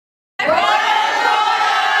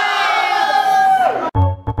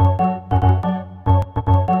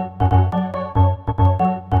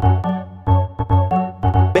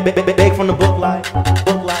Beg from the book light,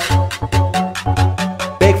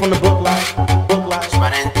 beg from the book light,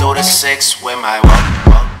 Running through the six with my walk,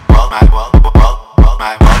 my walk, my walk,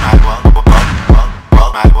 my walk, my walk, my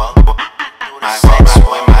walk, my walk, my six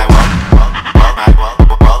with my walk, my walk,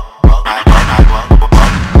 my walk, my walk,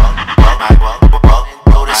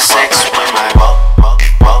 through the six with my walk,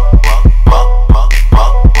 with my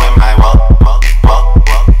walk,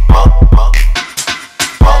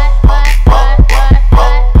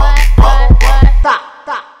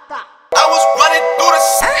 I was running through the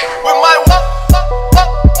six with my walk.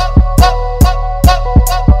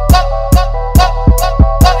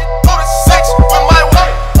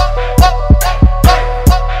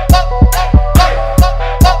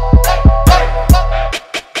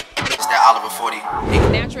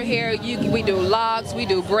 Natural hair, we do locks, we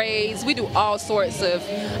do braids, we do all sorts of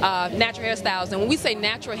natural hairstyles. And when we say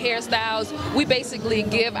natural hairstyles, we basically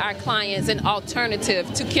give our clients an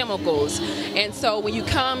alternative to chemicals. And so when you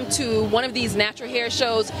come to one of these natural hair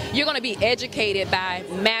shows, you're going to be educated by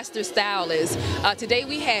master stylists. Today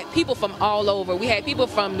we had people from all over. We had people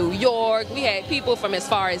from New York, we had people from as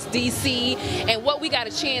far as DC, and what we got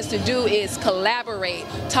a chance to do is collaborate,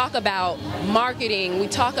 talk about marketing, we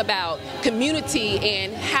talk about community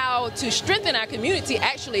and how to strengthen our community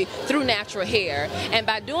actually through natural hair. And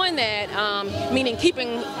by doing that, meaning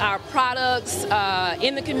keeping our products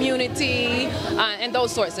in the community and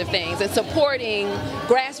those sorts of things, and supporting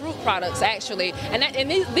grassroots products actually.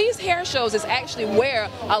 And these hair shows is actually where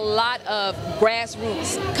a lot of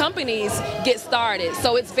grassroots companies get started.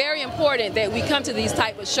 So it's very important that we come to these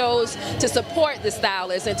type of shows to support the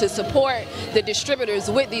stylists and to support the distributors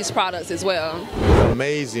with these products as well.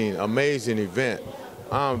 Amazing, amazing event.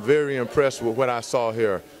 I'm very impressed with what I saw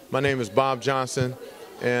here. My name is Bob Johnson,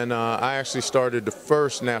 and I actually started the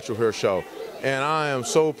first natural hair show. And I am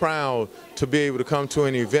so proud to be able to come to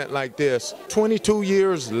an event like this 22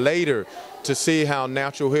 years later to see how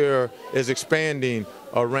natural hair is expanding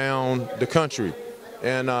around the country,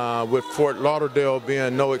 and with Fort Lauderdale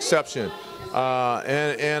being no exception.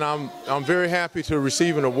 And I'm very happy to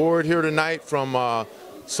receive an award here tonight from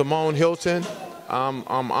Simone Hilton.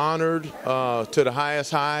 I'm honored to the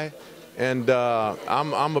highest high, and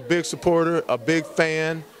I'm a big supporter, a big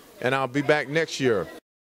fan, and I'll be back next year.